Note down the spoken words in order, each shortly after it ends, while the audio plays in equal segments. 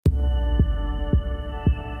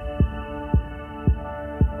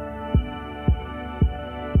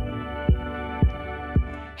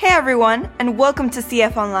Hey everyone, and welcome to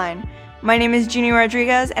CF Online. My name is Jeannie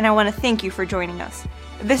Rodriguez, and I want to thank you for joining us.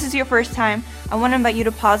 If this is your first time, I want to invite you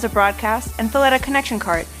to pause the broadcast and fill out a connection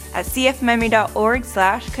card at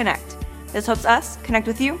cfmemory.org/connect. This helps us connect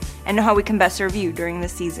with you and know how we can best serve you during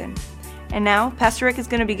this season. And now, Pastor Rick is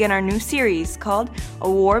going to begin our new series called A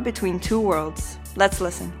War Between Two Worlds. Let's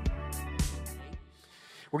listen.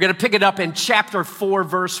 We're going to pick it up in chapter 4,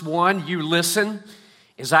 verse 1. You listen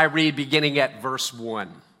as I read beginning at verse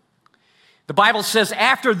 1. The Bible says,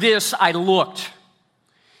 "After this I looked,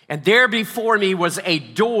 and there before me was a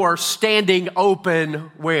door standing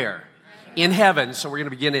open," where? In heaven. So we're going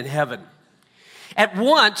to begin in heaven. "At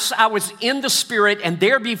once I was in the Spirit, and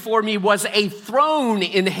there before me was a throne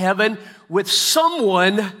in heaven with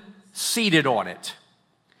someone seated on it.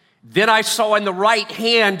 Then I saw in the right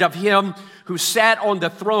hand of him who sat on the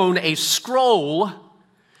throne a scroll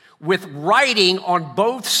with writing on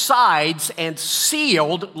both sides and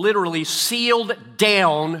sealed, literally sealed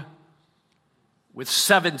down with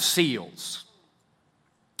 7 seals.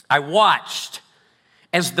 I watched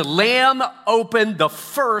as the Lamb opened the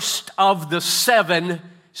first of the 7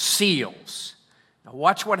 seals." Now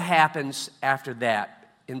watch what happens after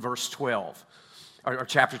that in verse 12, or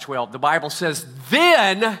chapter 12. The Bible says,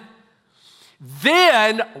 Then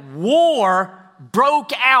war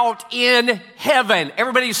broke out in heaven."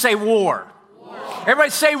 Everybody say war. War. Everybody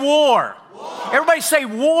say war. War. Everybody say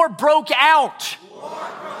war broke out. War broke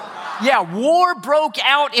out. Yeah, war broke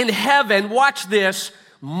out in heaven. Watch this.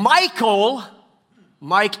 Michael,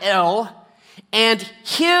 and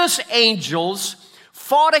his angels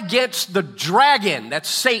fought against the dragon, that's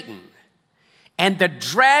Satan. And the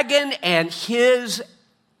dragon and his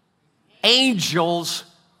angels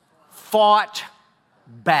fought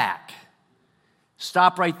back.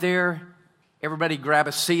 Stop right there. Everybody grab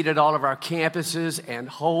a seat at all of our campuses and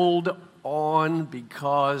hold on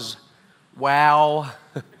because, wow,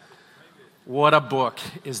 what a book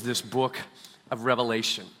is this book of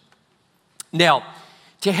Revelation. Now,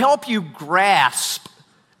 to help you grasp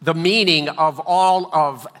the meaning of all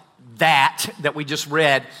of that we just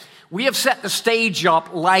read, we have set the stage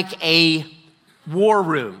up like a war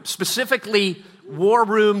room, specifically war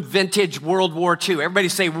room vintage World War II. Everybody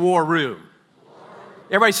say war room.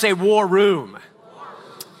 Everybody say war room.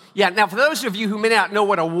 Yeah, now for those of you who may not know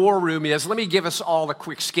what a war room is, let me give us all a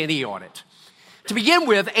quick skinny on it. To begin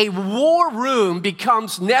with, a war room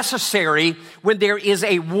becomes necessary when there is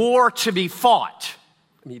a war to be fought.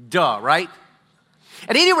 I mean, duh, right?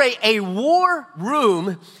 At any rate, a war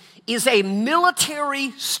room is a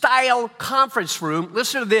military-style conference room,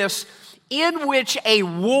 listen to this, in which a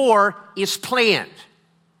war is planned.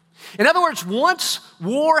 In other words, once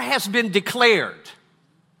war has been declared,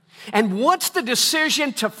 and once the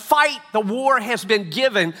decision to fight the war has been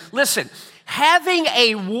given, listen, having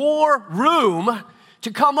a war room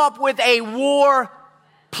to come up with a war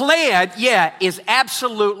plan, is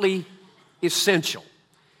absolutely essential.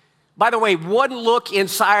 By the way, one look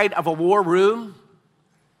inside of a war room,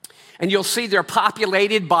 and you'll see they're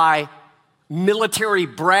populated by military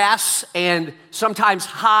brass and sometimes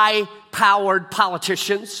high-powered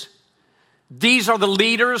politicians. These are the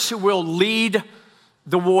leaders who will lead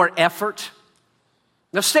the war effort.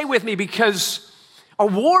 Now stay with me because a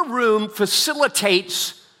war room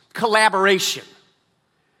facilitates collaboration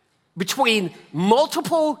between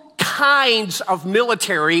multiple kinds of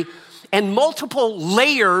military and multiple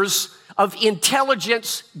layers of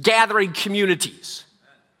intelligence gathering communities.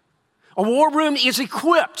 A war room is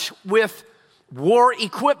equipped with war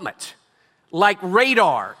equipment like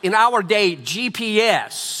radar, in our day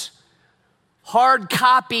GPS, hard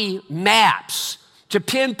copy maps to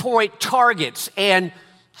pinpoint targets and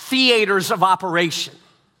theaters of operation.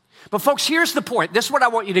 But folks, here's the point. This is what I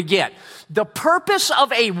want you to get. The purpose of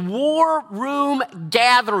a war room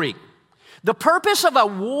gathering,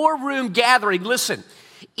 listen,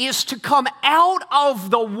 is to come out of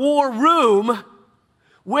the war room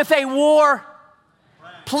with a war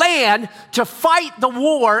plan to fight the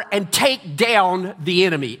war and take down the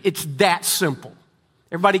enemy. It's that simple.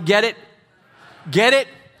 Everybody get it? Get it?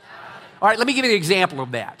 All right, let me give you an example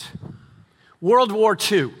of that. World War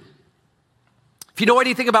II. If you know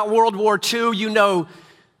anything about World War II, you know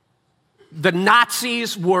the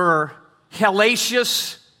Nazis were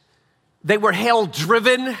hellacious. They were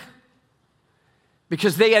hell-driven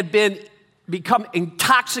because they had become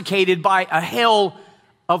intoxicated by a hell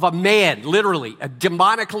of a man, literally, a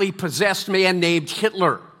demonically possessed man named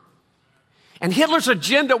Hitler. And Hitler's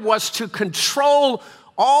agenda was to control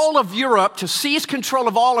all of Europe, to seize control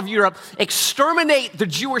of all of Europe, exterminate the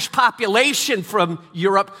Jewish population from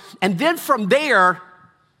Europe, and then from there,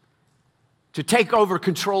 to take over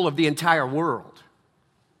control of the entire world.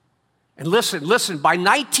 And listen, by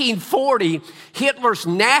 1940, Hitler's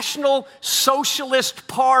National Socialist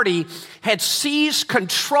Party had seized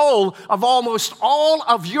control of almost all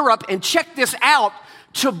of Europe, and check this out,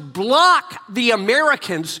 to block the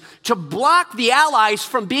Americans, to block the Allies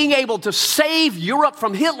from being able to save Europe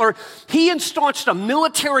from Hitler, he instaured a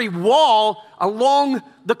military wall along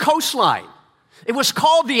the coastline. It was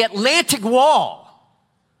called the Atlantic Wall.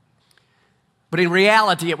 But in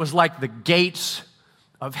reality, it was like the gates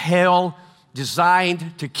of hell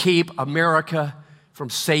designed to keep America from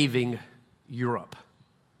saving Europe.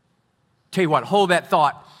 Tell you what, hold that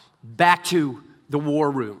thought back to the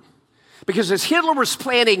war room. Because as Hitler was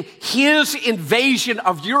planning his invasion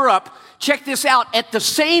of Europe, check this out, at the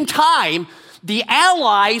same time, the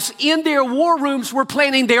Allies in their war rooms were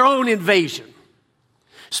planning their own invasion.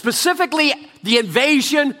 Specifically, the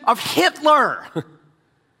invasion of Hitler.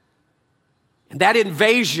 And that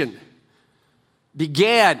invasion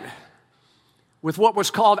began with what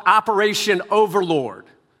was called Operation Overlord,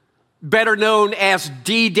 better known as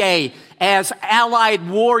D-Day, as Allied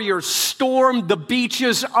warriors stormed the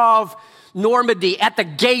beaches of Normandy, at the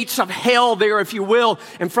gates of hell there, if you will.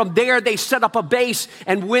 And from there, they set up a base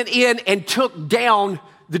and went in and took down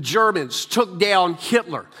the Germans, took down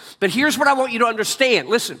Hitler. But here's what I want you to understand.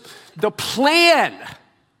 Listen, the plan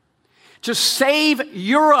to save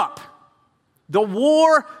Europe, the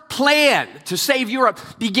war plan to save Europe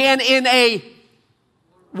began in a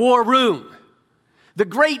war room. The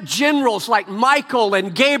great generals like Michael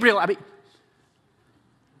and Gabriel, kind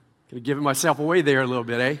of giving myself away there a little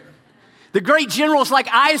bit, eh? The great generals like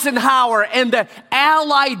Eisenhower and the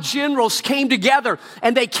Allied generals came together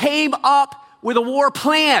and they came up with a war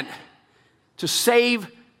plan to save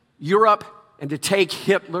Europe and to take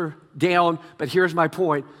Hitler down. But here's my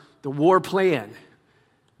point. The war plan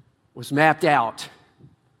was mapped out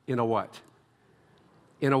in a what?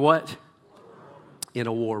 In a what? In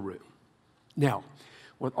a war room. Now,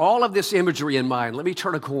 with all of this imagery in mind, let me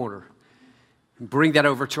turn a corner and bring that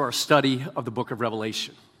over to our study of the book of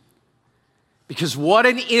Revelation. Because what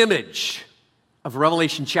an image of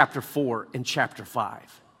Revelation chapter 4 and chapter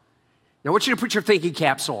 5. Now, I want you to put your thinking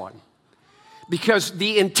caps on. Because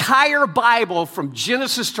the entire Bible, from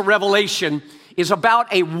Genesis to Revelation, is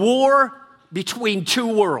about a war between two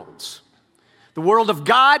worlds. The world of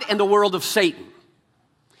God and the world of Satan.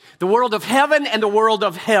 The world of heaven and the world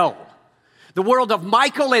of hell. The world of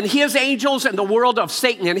Michael and his angels and the world of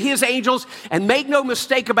Satan and his angels. And make no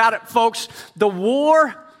mistake about it, folks, the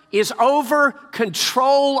war is over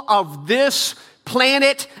control of this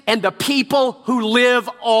planet and the people who live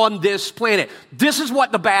on this planet. This is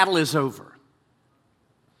what the battle is over.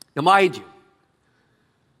 Now, mind you,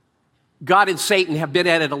 God and Satan have been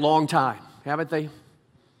at it a long time, haven't they?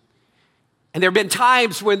 And there have been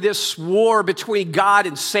times when this war between God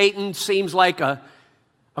and Satan seems like a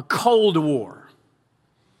cold war.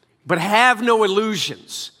 But have no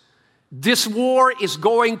illusions. This war is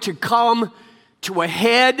going to come to a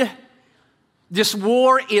head. This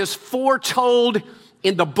war is foretold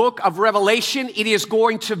in the book of Revelation. It is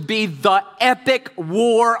going to be the epic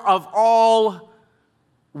war of all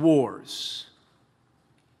wars.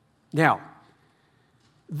 Now,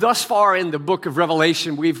 thus far in the book of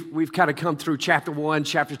Revelation, we've kind of come through chapter 1,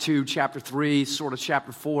 chapter 2, chapter 3, sort of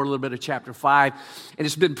chapter 4, a little bit of chapter 5, and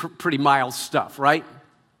it's been pretty mild stuff, right?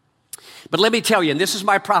 But let me tell you, and this is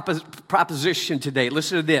my proposition today,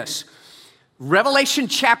 listen to this. Revelation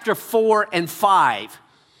chapter 4 and 5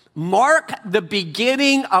 mark the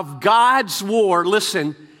beginning of God's war,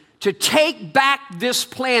 listen, to take back this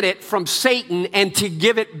planet from Satan and to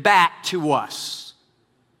give it back to us.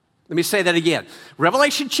 Let me say that again.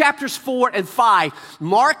 Revelation chapters 4 and 5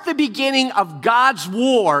 mark the beginning of God's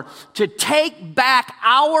war to take back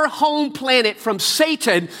our home planet from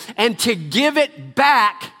Satan and to give it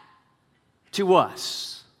back to us.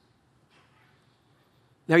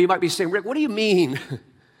 Now you might be saying, Rick, what do you mean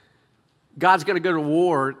God's going to go to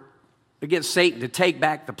war against Satan to take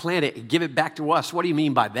back the planet and give it back to us? What do you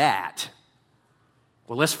mean by that?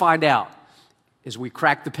 Well, let's find out as we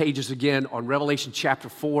crack the pages again on Revelation chapter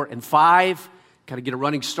 4 and 5. Kind of get a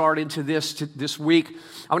running start into this week.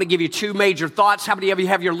 I want to give you two major thoughts. How many of you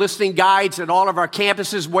have your listening guides at all of our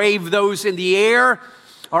campuses? Wave those in the air.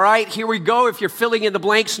 All right, here we go. If you're filling in the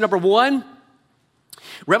blanks, number one,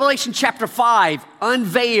 Revelation chapter 5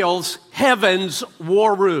 unveils heaven's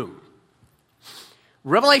war room.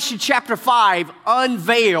 Revelation chapter 5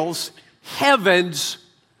 unveils heaven's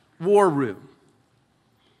war room.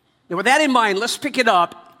 Now, with that in mind, let's pick it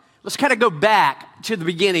up. Let's kind of go back to the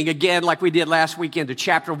beginning again, like we did last weekend, to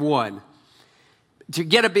chapter 1. to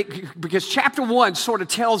get a bit, because chapter 1 sort of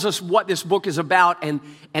tells us what this book is about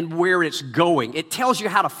and where it's going. It tells you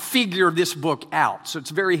how to figure this book out, so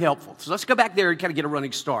it's very helpful. So let's go back there and kind of get a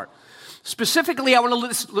running start. Specifically, I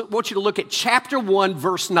want you to look at chapter 1,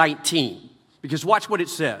 verse 19, because watch what it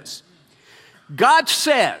says. God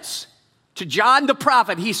says to John the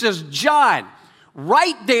prophet, he says, John,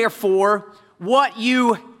 write therefore what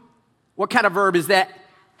kind of verb is that?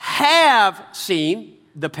 Have seen,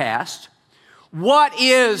 the past, what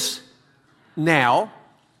is now,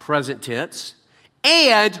 present tense,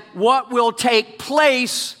 and what will take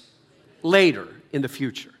place later in the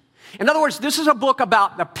future. In other words, this is a book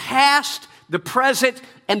about the past, the present,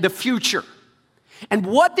 and the future. And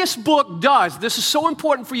what this book does, this is so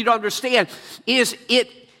important for you to understand, is it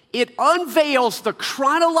unveils the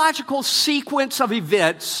chronological sequence of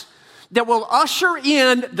events that will usher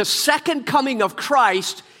in the second coming of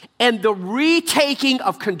Christ and the retaking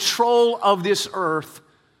of control of this earth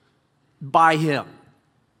by him.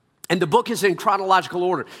 And the book is in chronological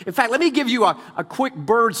order. In fact, let me give you a quick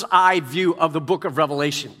bird's eye view of the book of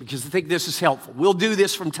Revelation, because I think this is helpful. We'll do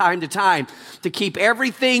this from time to time to keep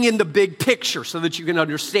everything in the big picture so that you can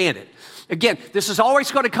understand it. Again, this is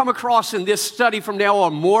always going to come across in this study from now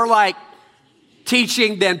on more like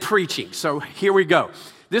teaching than preaching. So here we go.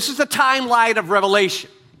 This is the timeline of Revelation.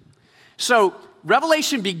 So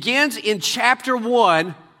Revelation begins in chapter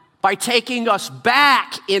 1 by taking us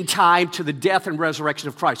back in time to the death and resurrection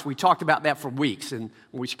of Christ. We talked about that for weeks and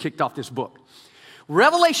when we kicked off this book.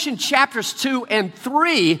 Revelation chapters 2 and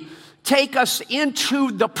 3 take us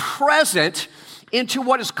into the present, into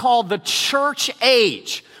what is called the church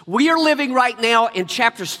age. We are living right now in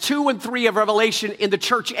chapters 2 and 3 of Revelation in the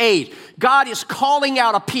church age. God is calling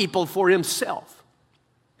out a people for himself.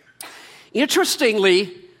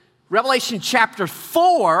 Interestingly, Revelation chapter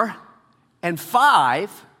 4 and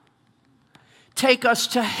 5 take us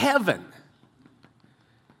to heaven.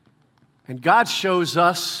 And God shows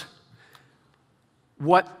us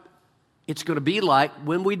what it's going to be like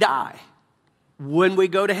when we die, when we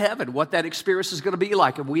go to heaven, what that experience is going to be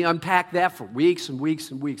like. And we unpack that for weeks and weeks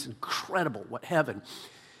and weeks. Incredible what heaven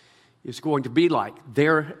is going to be like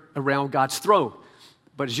there around God's throne.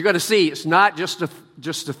 But as you're going to see, it's not just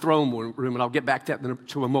a throne room, and I'll get back to that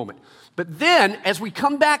to a moment. But then, as we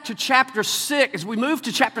come back to chapter 6, as we move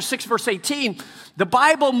to chapter 6, verse 18, the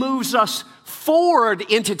Bible moves us forward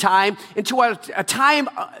into time, into a time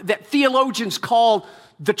that theologians call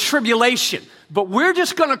the tribulation. But we're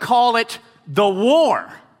just going to call it the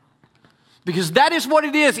war, because that is what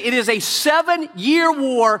it is. It is a 7-year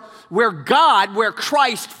war where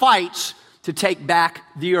Christ fights to take back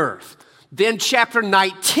the earth. Then chapter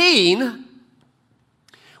 19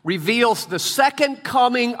 reveals the second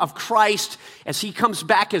coming of Christ as he comes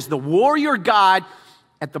back as the warrior God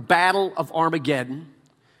at the battle of Armageddon.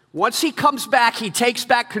 Once he comes back, he takes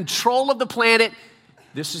back control of the planet.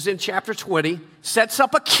 This is in chapter 20. Sets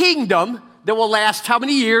up a kingdom that will last how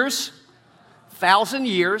many years? 1,000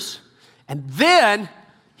 years. And then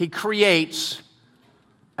he creates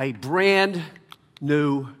a brand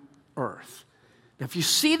new earth. Now, if you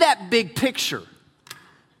see that big picture,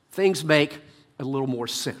 things make a little more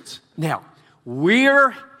sense. Now,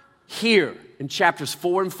 we're here in chapters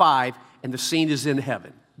 4 and 5, and the scene is in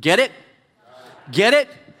heaven. Get it? Get it?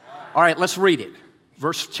 All right, let's read it.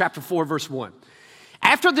 Chapter 4, verse 1.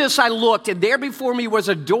 After this I looked, and there before me was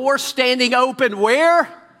a door standing open. Where?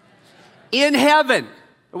 In heaven.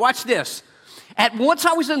 Watch this. At once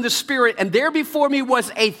I was in the Spirit, and there before me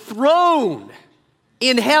was a throne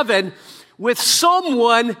in heaven with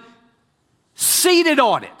someone seated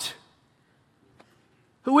on it.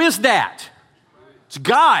 Who is that? It's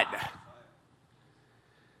God.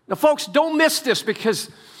 Now, folks, don't miss this, because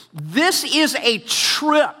this is a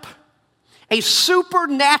trip, a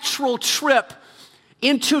supernatural trip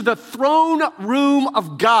into the throne room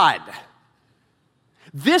of God.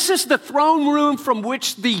 This is the throne room from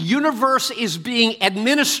which the universe is being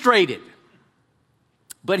administrated.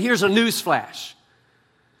 But here's a newsflash.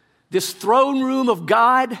 This throne room of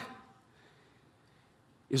God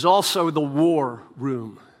is also the war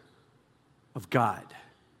room of God.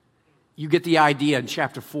 You get the idea in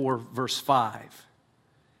chapter 4, verse 5.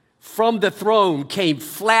 From the throne came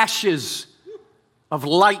flashes of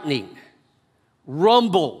lightning,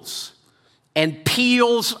 rumbles, and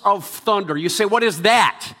peals of thunder. You say, what is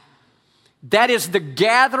that? That is the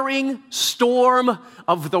gathering storm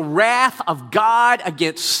of the wrath of God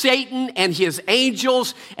against Satan and his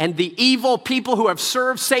angels and the evil people who have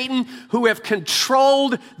served Satan, who have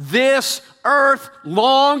controlled this earth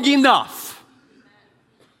long enough.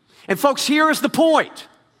 And folks, here is the point.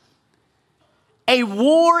 A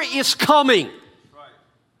war is coming.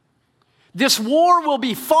 This war will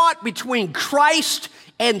be fought between Christ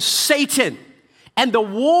and Satan. And the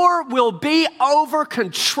war will be over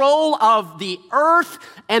control of the earth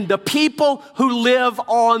and the people who live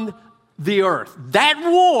on the earth. That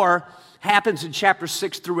war happens in chapter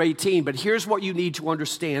 6 through 18, but here's what you need to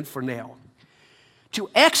understand for now. To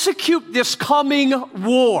execute this coming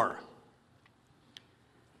war,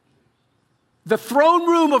 the throne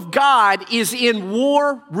room of God is in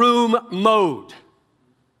war room mode.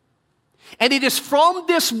 And it is from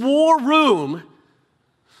this war room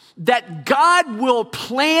that God will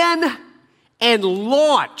plan and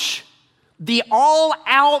launch the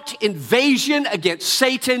all-out invasion against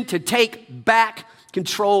Satan to take back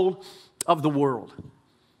control of the world.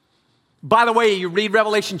 By the way, you read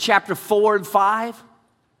Revelation chapter 4 and 5,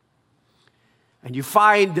 and you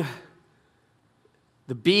find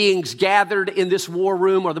the beings gathered in this war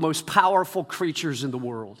room are the most powerful creatures in the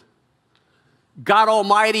world. God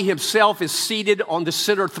Almighty himself is seated on the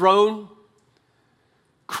center throne.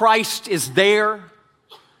 Christ is there.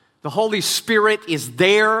 The Holy Spirit is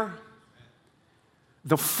there.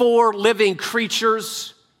 The four living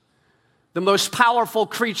creatures, the most powerful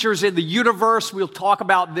creatures in the universe, we'll talk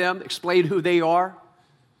about them, explain who they are.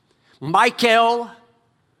 Michael,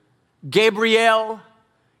 Gabriel,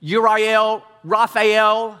 Uriel,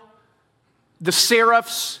 Raphael, the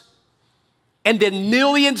seraphs, and then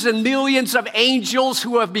millions and millions of angels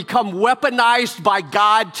who have become weaponized by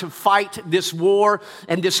God to fight this war.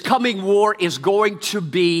 And this coming war is going to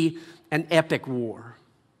be an epic war.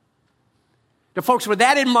 Now, folks, with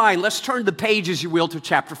that in mind, let's turn the page, as you will, to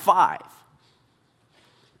chapter 5.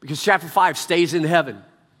 Because chapter 5 stays in heaven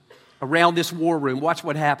around this war room. Watch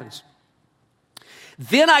what happens.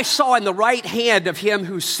 Then I saw in the right hand of him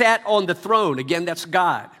who sat on the throne, again, that's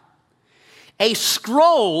God, a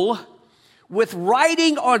scroll with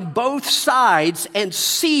writing on both sides and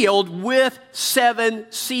sealed with 7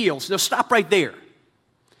 seals. Now stop right there.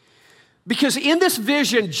 Because in this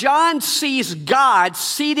vision, John sees God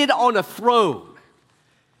seated on a throne.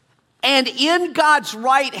 And in God's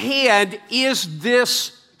right hand is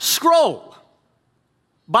this scroll.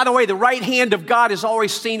 By the way, the right hand of God is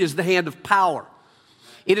always seen as the hand of power.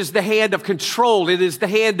 It is the hand of control. It is the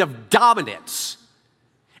hand of dominance.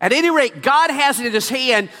 At any rate, God has in his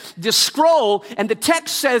hand this scroll, and the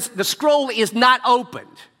text says the scroll is not opened.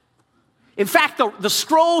 In fact, the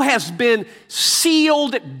scroll has been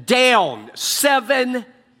sealed down 7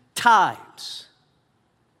 times.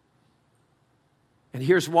 And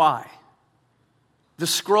here's why. The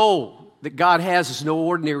scroll that God has is no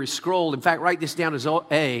ordinary scroll. In fact, write this down as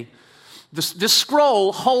A. This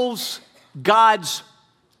scroll holds God's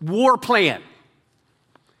war plan.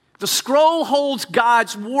 The scroll holds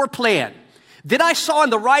God's war plan. Then I saw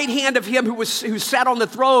in the right hand of him who sat on the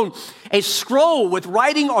throne a scroll with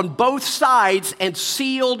writing on both sides and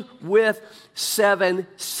sealed with 7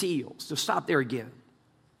 seals. So stop there again.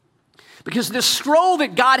 Because the scroll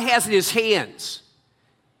that God has in his hands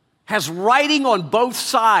has writing on both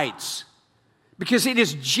sides, because it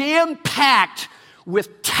is jam-packed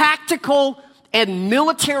with tactical and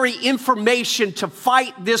military information to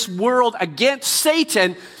fight this world against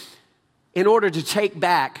Satan in order to take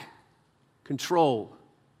back control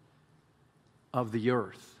of the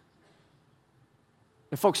earth.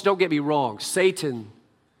 And folks, don't get me wrong. Satan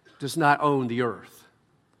does not own the earth.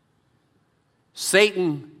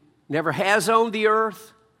 Satan never has owned the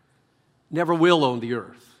earth, never will own the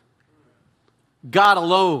earth. God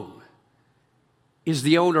alone is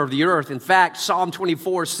the owner of the earth. In fact, Psalm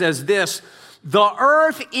 24 says this, the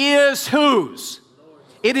earth is whose?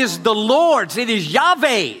 It is the Lord's. It is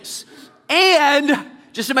Yahweh's. And,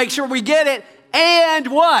 just to make sure we get it, and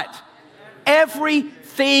what?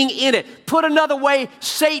 Everything in it. Put another way,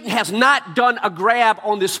 Satan has not done a grab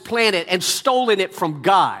on this planet and stolen it from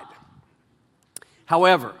God.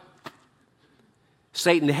 However,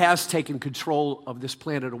 Satan has taken control of this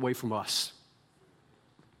planet away from us,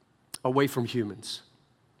 away from humans.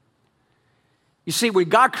 You see, when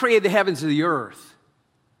God created the heavens and the earth,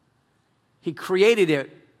 he created it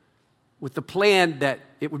with the plan that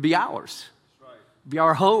it would be ours. That's right. Be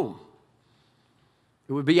our home.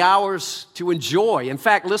 It would be ours to enjoy. In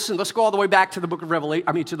fact, listen, let's go all the way back to the book of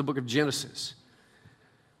to the book of Genesis.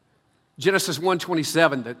 Genesis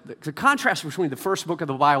 1:27, the contrast between the first book of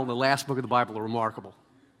the Bible and the last book of the Bible are remarkable.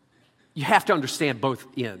 You have to understand both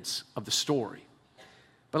ends of the story.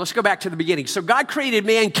 But let's go back to the beginning. So God created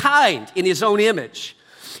mankind in his own image.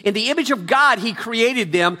 In the image of God, he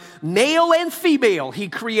created them, male and female, he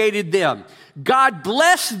created them. God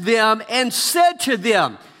blessed them and said to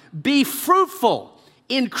them, be fruitful,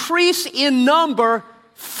 increase in number,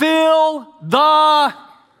 fill the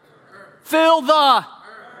Fill the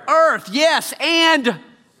earth, yes, and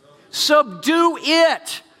subdue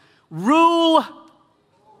it. Rule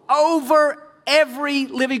over every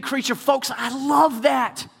living creature. Folks, I love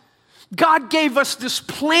that. God gave us this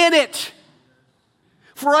planet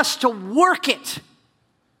for us to work it,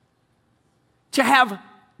 to have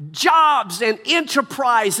jobs and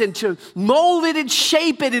enterprise and to mold it and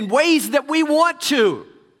shape it in ways that we want to.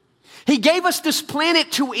 He gave us this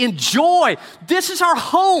planet to enjoy. This is our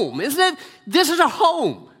home, isn't it? This is our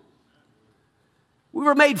home. We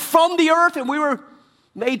were made from the earth and we were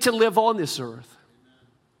made to live on this earth.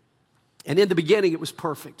 And in the beginning, it was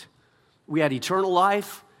perfect. We had eternal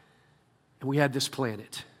life and we had this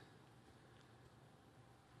planet.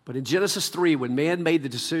 But in Genesis 3, when man made the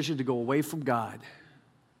decision to go away from God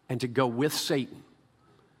and to go with Satan,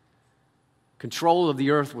 control of the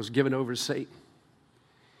earth was given over to Satan.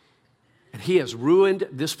 And he has ruined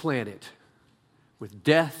this planet with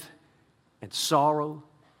death and sorrow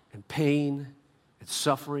and pain and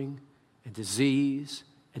suffering and disease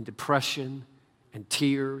and depression and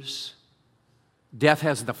tears. Death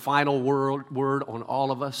has the final word on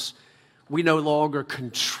all of us. We no longer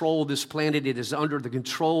control this planet. It is under the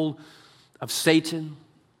control of Satan.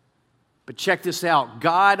 But check this out.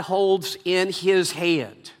 God holds in his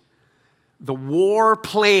hand the war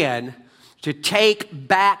plan to take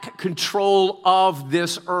back control of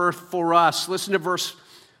this earth for us. Listen to verse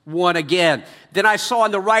 1 again. Then I saw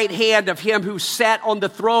in the right hand of him who sat on the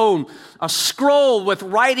throne a scroll with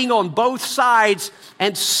writing on both sides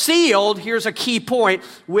and sealed, here's a key point,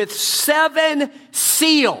 with 7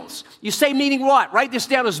 seals. You say, meaning what? Write this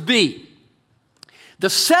down as B. The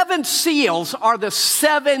 7 seals are the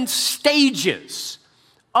 7 stages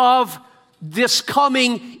of this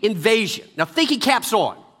coming invasion. Now, thinking caps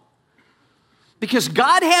on. Because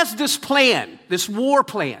God has this plan, this war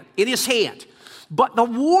plan in his hand. But the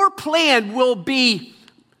war plan will be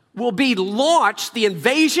launched, the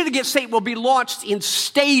invasion against Satan will be launched in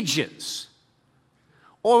stages.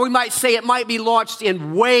 Or we might say it might be launched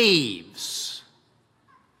in waves.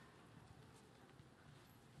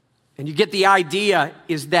 And you get the idea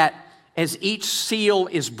is that as each seal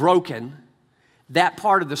is broken, that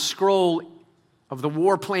part of the scroll of the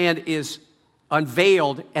war plan is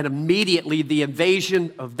unveiled, and immediately the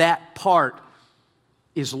invasion of that part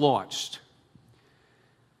is launched.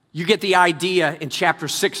 You get the idea in chapter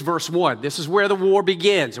 6, verse 1. This is where the war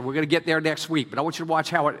begins, and we're going to get there next week, but I want you to watch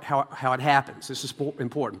how it happens. This is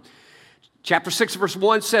important. Chapter 6, verse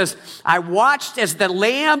 1 says, I watched as the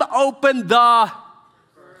Lamb opened the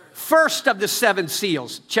first of the 7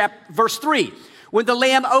 seals. Verse 3, when the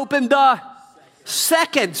Lamb opened the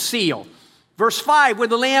second seal. Verse 5, when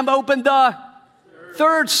the Lamb opened the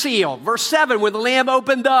third seal. Verse 7, when the Lamb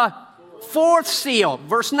opened the fourth seal.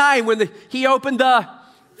 Verse 9, when he opened the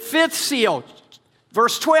fifth seal.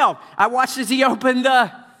 Verse 12, I watched as he opened the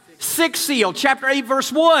sixth seal. Chapter 8, verse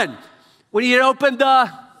 1, when he had opened the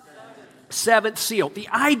seventh seal. The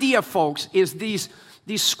idea, folks, is these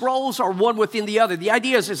scrolls are one within the other. The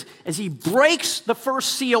idea is as he breaks the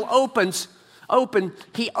first seal open,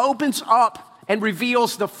 he opens up and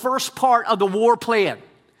reveals the first part of the war plan.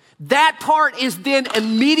 That part is then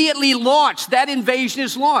immediately launched. That invasion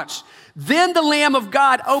is launched. Then the Lamb of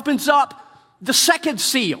God opens up the second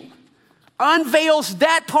seal, unveils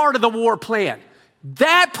that part of the war plan.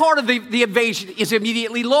 That part of the invasion is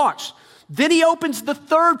immediately launched. Then he opens the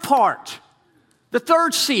third part, the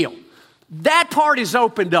third seal. That part is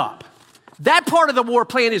opened up. That part of the war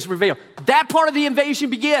plan is revealed. That part of the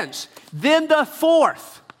invasion begins. Then the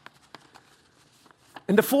fourth.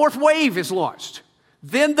 And the fourth wave is launched.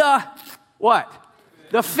 Then the what?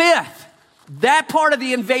 The fifth. That part of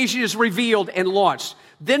the invasion is revealed and launched.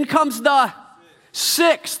 Then comes the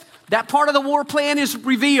sixth. That part of the war plan is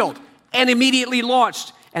revealed and immediately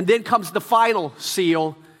launched. And then comes the final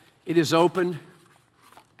seal. It is opened,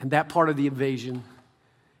 and that part of the invasion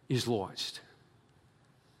is launched.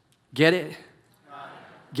 Get it?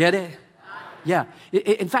 Get it? Yeah.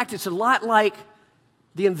 In fact, it's a lot like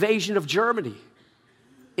the invasion of Germany.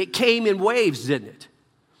 It came in waves, didn't it?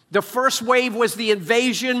 The first wave was the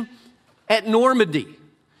invasion at Normandy.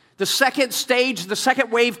 The second stage, the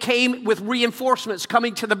second wave came with reinforcements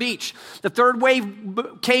coming to the beach. The third wave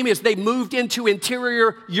came as they moved into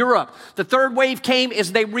interior Europe. The third wave came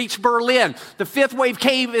as they reached Berlin. The fifth wave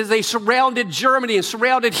came as they surrounded Germany and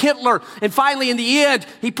surrounded Hitler. And finally, in the end,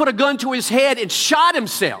 he put a gun to his head and shot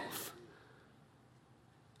himself.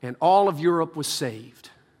 And all of Europe was saved.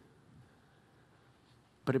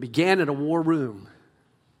 But it began in a war room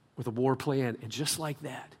with a war plan. And just like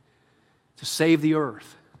that, to save the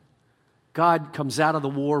earth, God comes out of the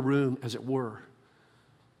war room, as it were,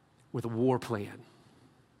 with a war plan.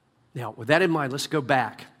 Now, with that in mind, let's go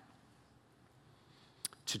back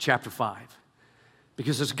to chapter 5.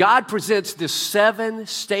 Because as God presents this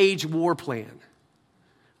 7-stage war plan,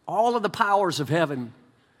 all of the powers of heaven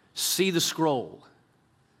see the scroll.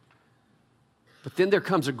 But then there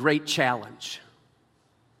comes a great challenge.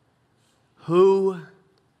 Who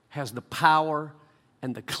has the power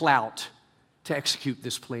and the clout to execute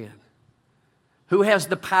this plan? Who has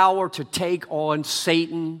the power to take on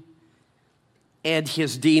Satan and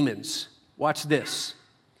his demons? Watch this.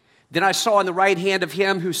 Then I saw in the right hand of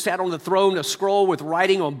him who sat on the throne a scroll with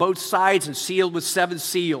writing on both sides and sealed with 7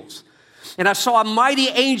 seals. And I saw a mighty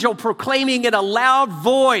angel proclaiming in a loud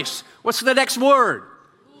voice. What's the next word?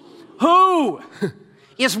 Who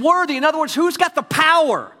is worthy? In other words, who's got the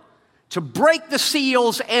power to break the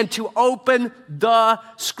seals and to open the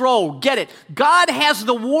scroll? Get it? God has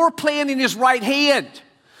the war plan in his right hand.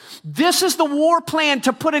 This is the war plan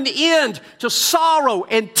to put an end to sorrow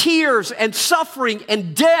and tears and suffering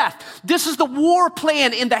and death. This is the war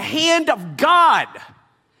plan in the hand of God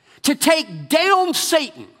to take down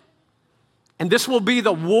Satan. And this will be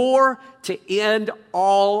the war to end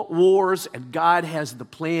all wars. And God has the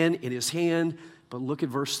plan in his hand. But look at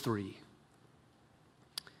verse 3.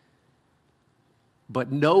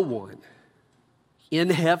 But no one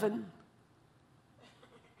in heaven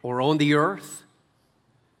or on the earth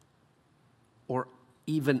or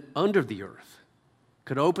even under the earth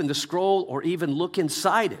could open the scroll or even look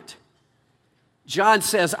inside it. John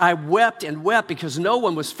says, I wept and wept because no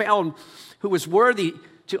one was found who was worthy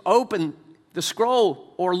to open the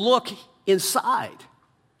scroll or look inside.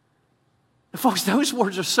 Folks, those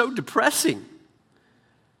words are so depressing.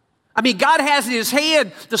 I mean, God has in his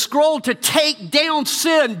hand the scroll to take down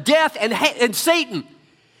sin, death, and Satan.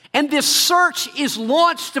 And this search is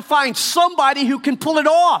launched to find somebody who can pull it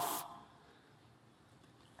off.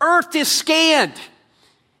 Earth is scanned.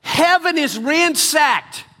 Heaven is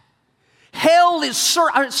ransacked. Hell is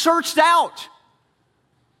searched out.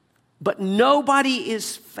 But nobody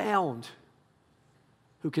is found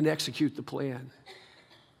who can execute the plan.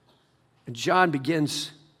 And John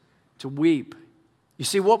begins to weep. You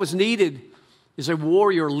see, what was needed is a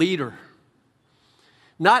warrior leader.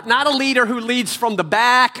 Not a leader who leads from the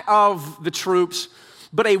back of the troops,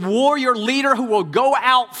 but a warrior leader who will go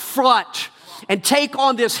out front and take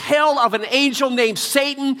on this hell of an angel named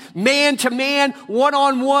Satan, man to man,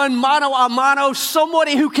 one-on-one, mano a mano,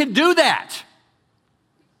 somebody who can do that.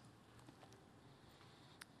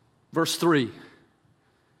 Verse 3,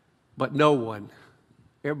 but no one.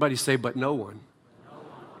 Everybody say, but no one.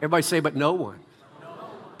 Everybody say, but no one.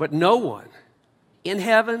 But no one in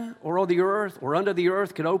heaven or on the earth or under the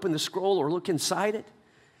earth could open the scroll or look inside it.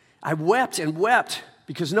 I wept and wept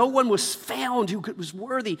because no one was found who was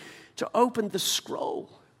worthy to open the scroll.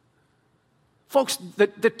 Folks,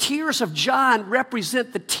 the tears of John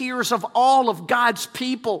represent the tears of all of God's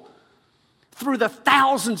people through the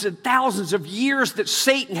thousands and thousands of years that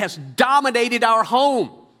Satan has dominated our home.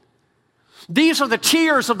 These are the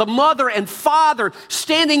tears of the mother and father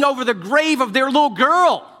standing over the grave of their little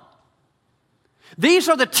girl. These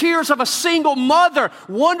are the tears of a single mother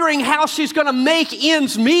wondering how she's going to make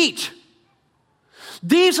ends meet.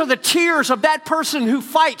 These are the tears of that person who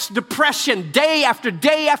fights depression day after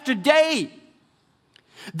day after day.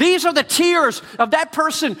 These are the tears of that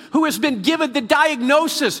person who has been given the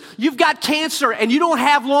diagnosis, you've got cancer and you don't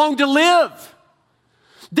have long to live.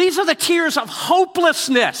 These are the tears of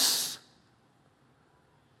hopelessness.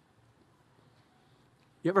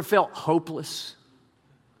 You ever felt hopeless?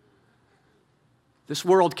 This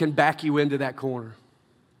world can back you into that corner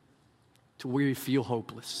to where you feel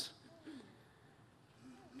hopeless.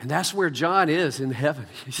 And that's where John is in heaven.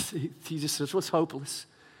 He just says, what's hopeless?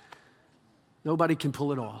 Nobody can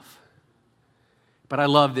pull it off. But I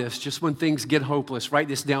love this. Just when things get hopeless, write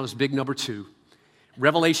this down as big number 2.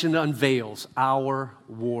 Revelation unveils our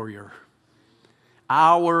warrior.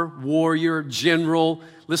 Our warrior general.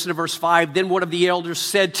 Listen to verse 5. Then one of the elders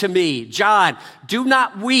said to me, John, do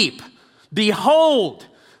not weep. Behold,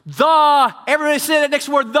 everybody say that next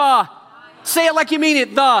word, say it like you mean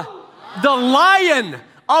it, the Lion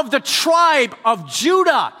of the tribe of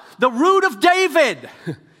Judah, the root of David,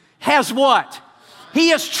 has what?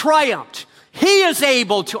 He has triumphed. He is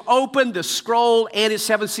able to open the scroll and his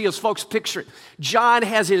 7 seals. Folks, picture it. John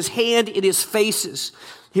has his hand in his face.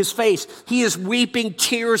 He is weeping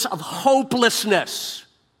tears of hopelessness.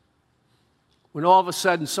 When all of a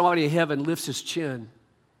sudden somebody in heaven lifts his chin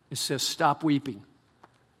and says, stop weeping.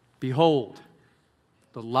 Behold,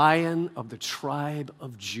 the Lion of the tribe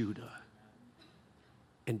of Judah.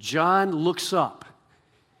 And John looks up,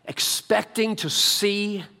 expecting to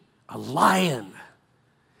see a lion,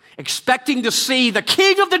 expecting to see the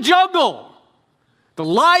king of the jungle, the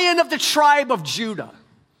Lion of the tribe of Judah.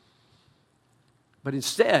 But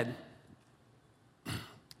instead,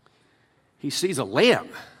 he sees a lamb.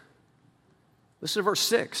 Listen to verse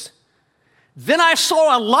 6. Then I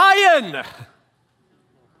saw a lion.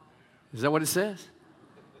 Is that what it says?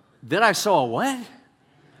 Then I saw a what?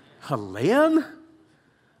 A lamb?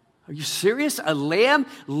 Are you serious? A lamb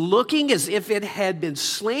looking as if it had been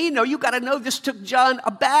slain? No, you got to know this took John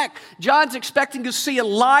aback. John's expecting to see a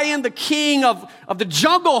lion, the king of the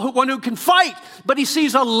jungle, one who can fight. But he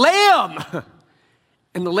sees a lamb.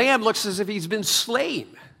 And the lamb looks as if he's been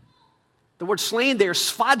slain. The word slain there,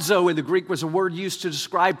 sphadzo in the Greek, was a word used to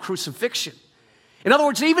describe crucifixion. In other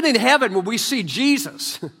words, even in heaven, when we see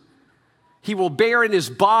Jesus, he will bear in his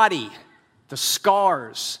body the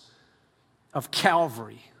scars of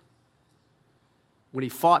Calvary when he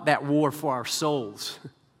fought that war for our souls.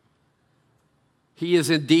 He is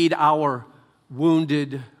indeed our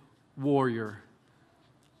wounded warrior,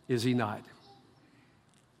 is he not?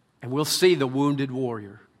 And we'll see the wounded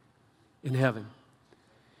warrior in heaven.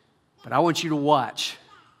 But I want you to watch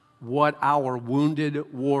what our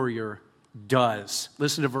wounded warrior does.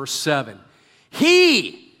 Listen to verse 7.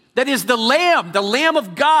 He that is the Lamb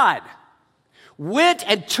of God, went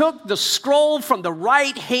and took the scroll from the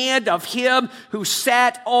right hand of him who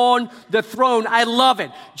sat on the throne. I love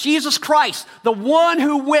it. Jesus Christ, the one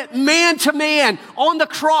who went man to man on the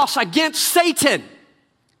cross against Satan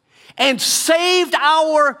and saved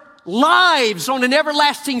our lives on an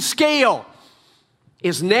everlasting scale,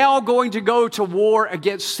 is now going to go to war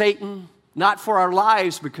against Satan, not for our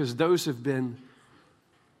lives, because those have been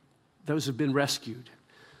rescued.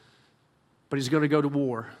 But he's going to go to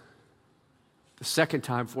war the second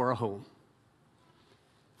time for our home,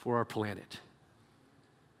 for our planet.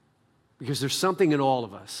 Because there's something in all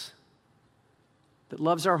of us that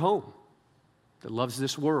loves our home, that loves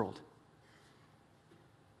this world.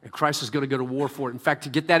 And Christ is going to go to war for it. In fact, to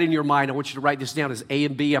get that in your mind, I want you to write this down as A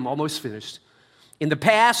and B. I'm almost finished. In the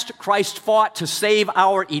past, Christ fought to save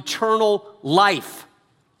our eternal life.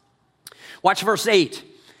 Watch verse 8.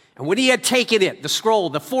 And when he had taken it, the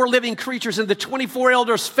scroll, the 4 living creatures and the 24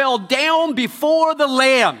 elders fell down before the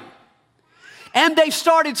Lamb. And they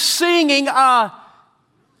started singing a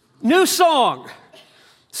new song,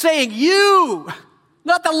 saying, "You,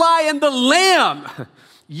 not the lion, the Lamb,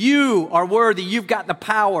 you are worthy. You've got the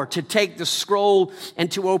power to take the scroll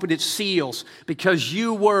and to open its seals, because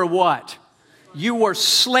you were what? You were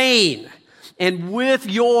slain. And with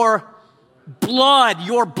your blood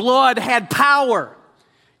had power.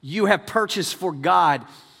 You have purchased for God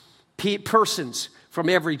persons from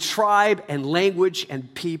every tribe and language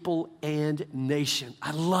and people and nation." I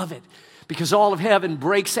love it, because all of heaven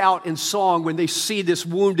breaks out in song when they see this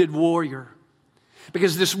wounded warrior.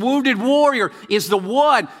 Because this wounded warrior is the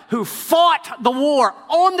one who fought the war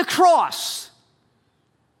on the cross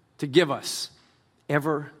to give us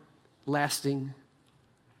everlasting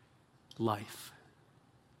life.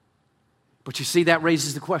 But you see, that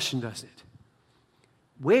raises the question, doesn't it?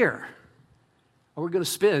 Where are we going to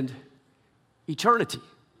spend eternity?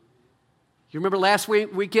 You remember last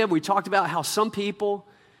weekend we talked about how some people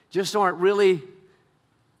just aren't really,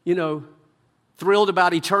 thrilled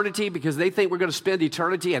about eternity, because they think we're going to spend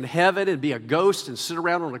eternity in heaven and be a ghost and sit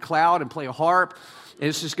around on a cloud and play a harp. And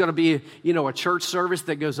it's just going to be, a church service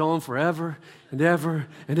that goes on forever and ever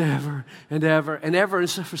and ever and ever and ever. And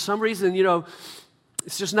so for some reason,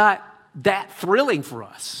 it's just not that thrilling for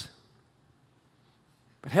us.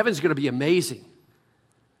 But heaven's going to be amazing.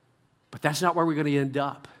 But that's not where we're going to end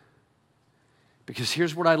up. Because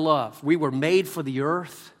here's what I love. We were made for the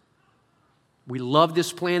earth. We love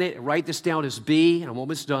this planet. Write this down as B, and I'm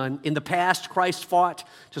almost done. In the past, Christ fought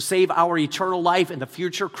to save our eternal life. In the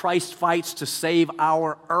future, Christ fights to save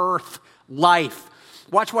our earth life.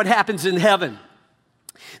 Watch what happens in heaven.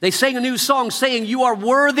 They sang a new song saying, "You are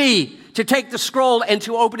worthy to take the scroll and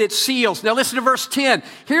to open its seals." Now listen to verse 10.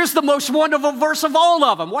 Here's the most wonderful verse of all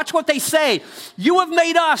of them. Watch what they say. "You have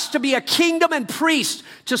made us to be a kingdom and priests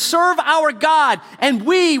to serve our God, and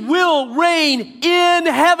we will reign in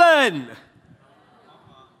heaven."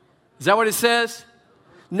 Is that what it says?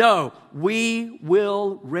 No, we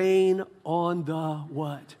will reign on the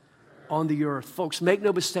what? On the earth. Folks, make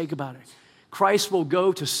no mistake about it. Christ will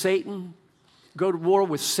go to war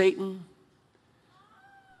with Satan,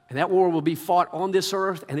 and that war will be fought on this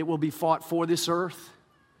earth, and it will be fought for this earth.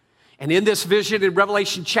 And in this vision in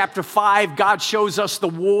Revelation chapter 5, God shows us the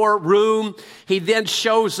war room. He then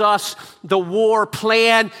shows us the war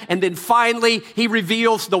plan, and then finally he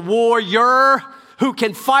reveals the warrior who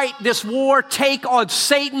can fight this war, take on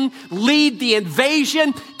Satan, lead the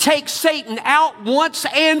invasion, take Satan out once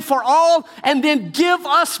and for all, and then give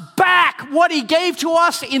us back what he gave to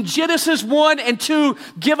us in Genesis 1 and 2,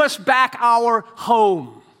 give us back our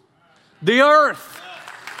home, the earth.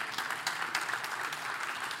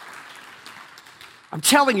 I'm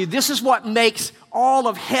telling you, this is what makes all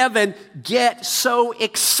of heaven get so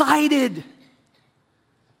excited.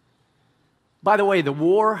 By the way, the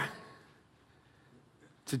war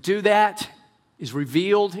to do that is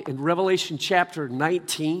revealed in Revelation chapter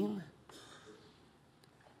 19.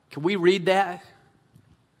 Can we read that?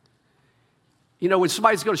 You know, when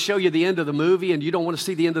somebody's going to show you the end of the movie and you don't want to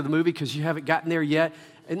see the end of the movie because you haven't gotten there yet,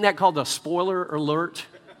 isn't that called a spoiler alert?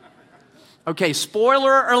 Okay,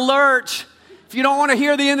 spoiler alert. If you don't want to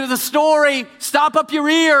hear the end of the story, stop up your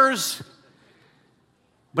ears.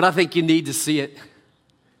 But I think you need to see it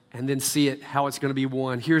and then see it, how it's going to be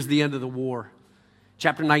won. Here's the end of the war.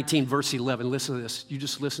 Chapter 19, verse 11. Listen to this. You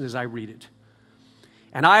just listen as I read it.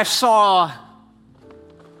 And I saw,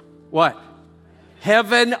 what?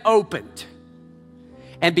 Heaven opened.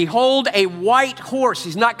 And behold, a white horse.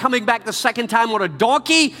 He's not coming back the second time on a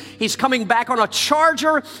donkey. He's coming back on a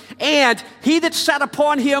charger. And he that sat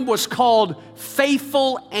upon him was called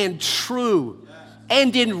Faithful and True.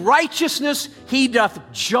 And in righteousness he doth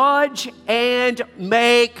judge and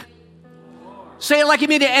make. Say it like you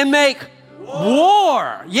mean it, and make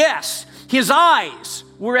war. Yes. His eyes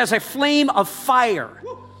were as a flame of fire.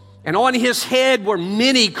 And on his head were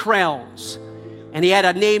many crowns. And he had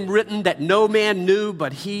a name written that no man knew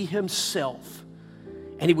but he himself.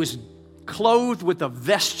 And he was clothed with a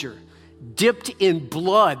vesture dipped in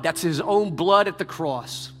blood. That's his own blood at the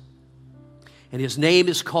cross. And his name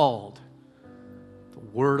is called the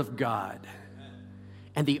Word of God.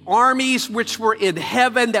 And the armies which were in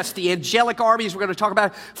heaven, that's the angelic armies we're going to talk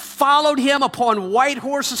about, followed him upon white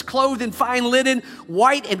horses clothed in fine linen,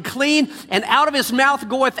 white and clean. And out of his mouth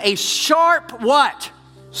goeth a sharp, what?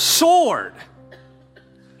 Sword.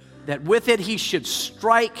 That with it he should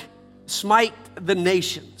smite the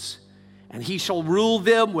nations. And he shall rule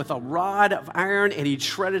them with a rod of iron, and he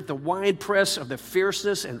treadeth the winepress of the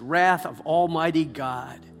fierceness and wrath of Almighty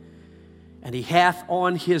God. And he hath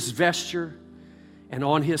on his vesture and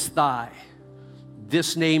on his thigh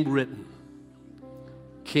this name written,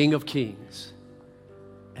 King of Kings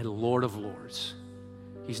and Lord of Lords.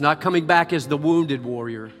 He's not coming back as the wounded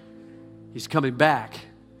warrior. He's coming back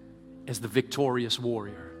as the victorious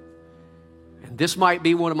warrior. And this might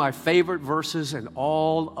be one of my favorite verses in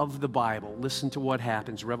all of the Bible. Listen to what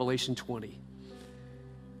happens, Revelation 20.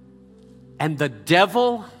 And the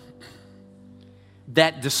devil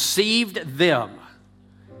that deceived them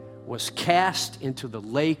was cast into the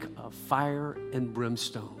lake of fire and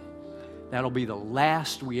brimstone. That'll be the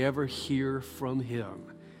last we ever hear from him.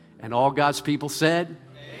 And all God's people said,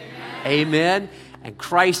 Amen. Amen. And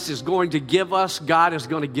Christ is going to give us, God is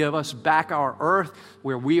going to give us back our earth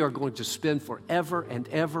where we are going to spend forever and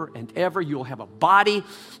ever and ever. You'll have a body.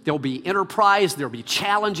 There'll be enterprise. There'll be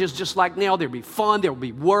challenges just like now. There'll be fun. There'll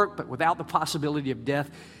be work, but without the possibility of death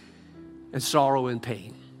and sorrow and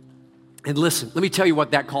pain. And listen, let me tell you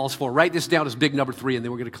what that calls for. Write this down as big number 3, and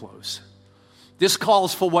then we're going to close. This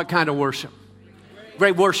calls for what kind of worship?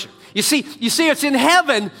 Great worship. You see, it's in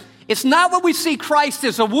heaven. It's not when we see Christ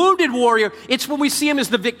as a wounded warrior. It's when we see him as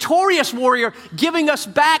the victorious warrior giving us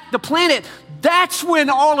back the planet. That's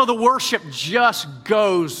when all of the worship just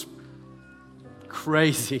goes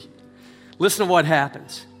crazy. Listen to what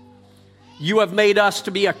happens. You have made us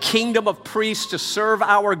to be a kingdom of priests to serve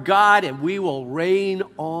our God, and we will reign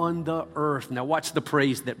on the earth. Now watch the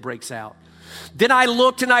praise that breaks out. Then I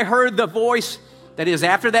looked and I heard the voice, that is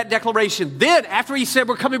after that declaration. Then, after he said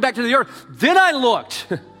we're coming back to the earth, then I looked.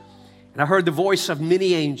 And I heard the voice of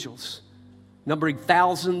many angels, numbering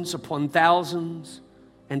thousands upon thousands,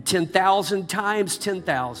 and 10,000 times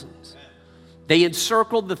 10,000s. They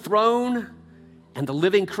encircled the throne and the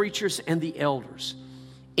living creatures and the elders.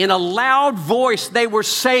 In a loud voice they were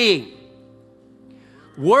saying,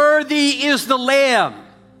 Worthy is the Lamb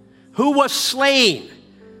who was slain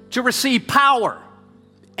to receive power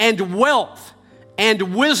and wealth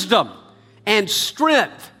and wisdom and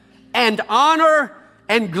strength and honor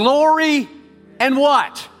and glory, and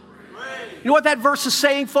what? You know what that verse is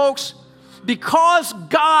saying, folks? Because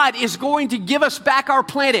God is going to give us back our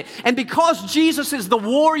planet, and because Jesus is the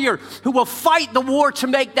warrior who will fight the war to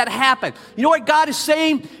make that happen. You know what God is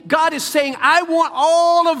saying? God is saying, I want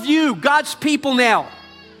all of you, God's people now,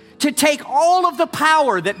 to take all of the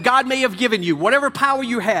power that God may have given you, whatever power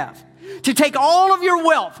you have, to take all of your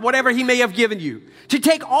wealth, whatever he may have given you, to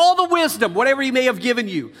take all the wisdom, whatever he may have given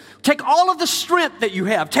you, take all of the strength that you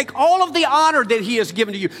have, take all of the honor that he has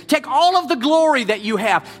given to you, take all of the glory that you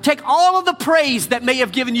have, take all of the praise that may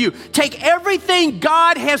have given you, take everything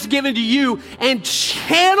God has given to you and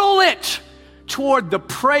channel it toward the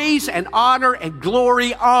praise and honor and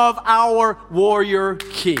glory of our warrior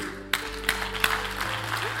king.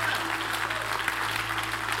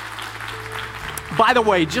 By the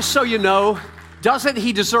way, just so you know, doesn't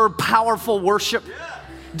he deserve powerful worship?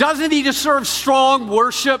 Doesn't he deserve strong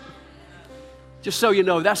worship? Just so you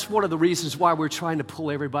know, that's one of the reasons why we're trying to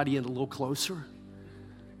pull everybody in a little closer.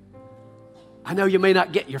 I know you may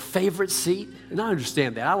not get your favorite seat, and I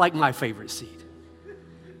understand that. I like my favorite seat.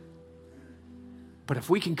 But if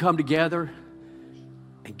we can come together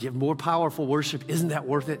and give more powerful worship, isn't that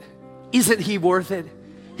worth it? Isn't he worth it?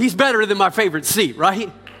 He's better than my favorite seat,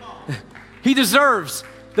 right? He deserves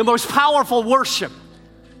the most powerful worship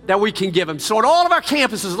that we can give him. So at all of our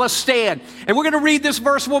campuses, let's stand. And we're going to read this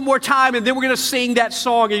verse one more time, and then we're going to sing that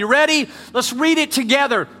song. Are you ready? Let's read it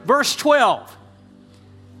together. Verse 12.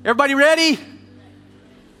 Everybody ready?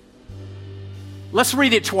 Let's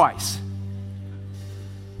read it twice.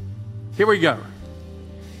 Here we go.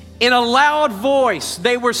 In a loud voice,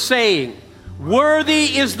 they were saying,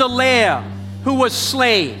 "Worthy is the Lamb who was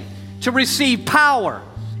slain to receive power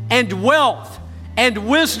and wealth and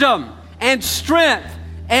wisdom and strength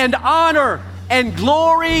and honor and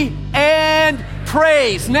glory and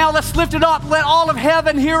praise." Now let's lift it up. Let all of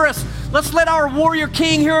heaven hear us. Let's let our warrior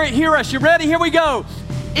king hear us. You ready? Here we go.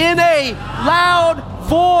 In a loud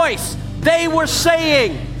voice, they were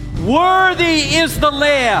saying, "Worthy is the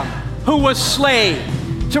Lamb who was slain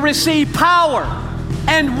to receive power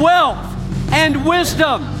and wealth and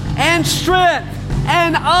wisdom and strength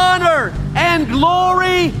and honor and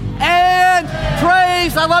glory and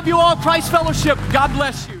praise." I love you all, Christ Fellowship. God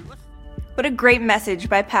bless you. What a great message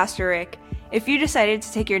by Pastor Rick. If you decided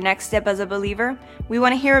to take your next step as a believer, we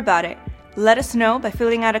want to hear about it. Let us know by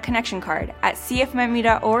filling out a connection card at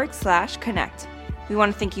cfmiami.org/connect. We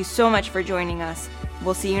want to thank you so much for joining us.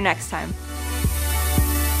 We'll see you next time.